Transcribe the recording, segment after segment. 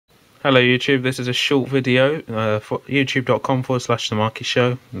Hello YouTube, this is a short video for youtube.com/The Marky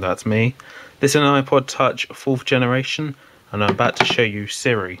Show. That's me. This is an iPod Touch 4th generation and I'm about to show you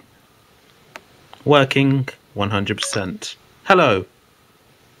Siri. Working 100%. Hello!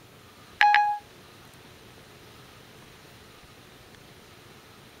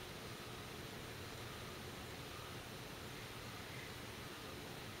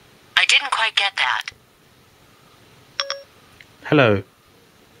 I didn't quite get that. Hello.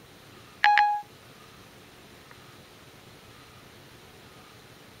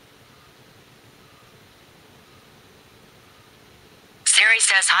 Siri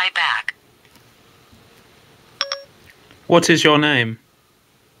says hi back. What is your name?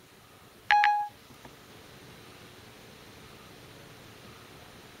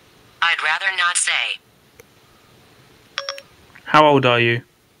 I'd rather not say. How old are you?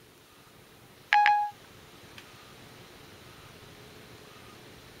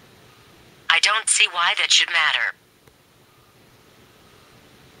 I don't see why that should matter.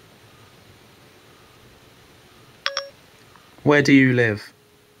 Where do you live?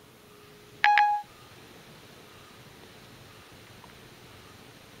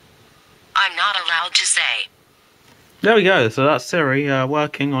 I'm not allowed to say. There we go, so that's Siri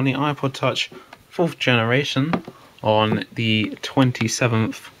working on the iPod Touch 4th generation on the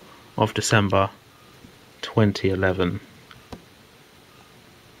 27th of December 2011.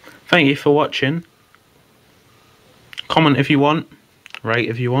 Thank you for watching. Comment if you want, rate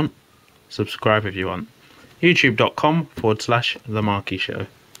if you want, subscribe if you want. youtube.com/The Marky Show.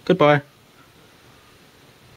 Goodbye.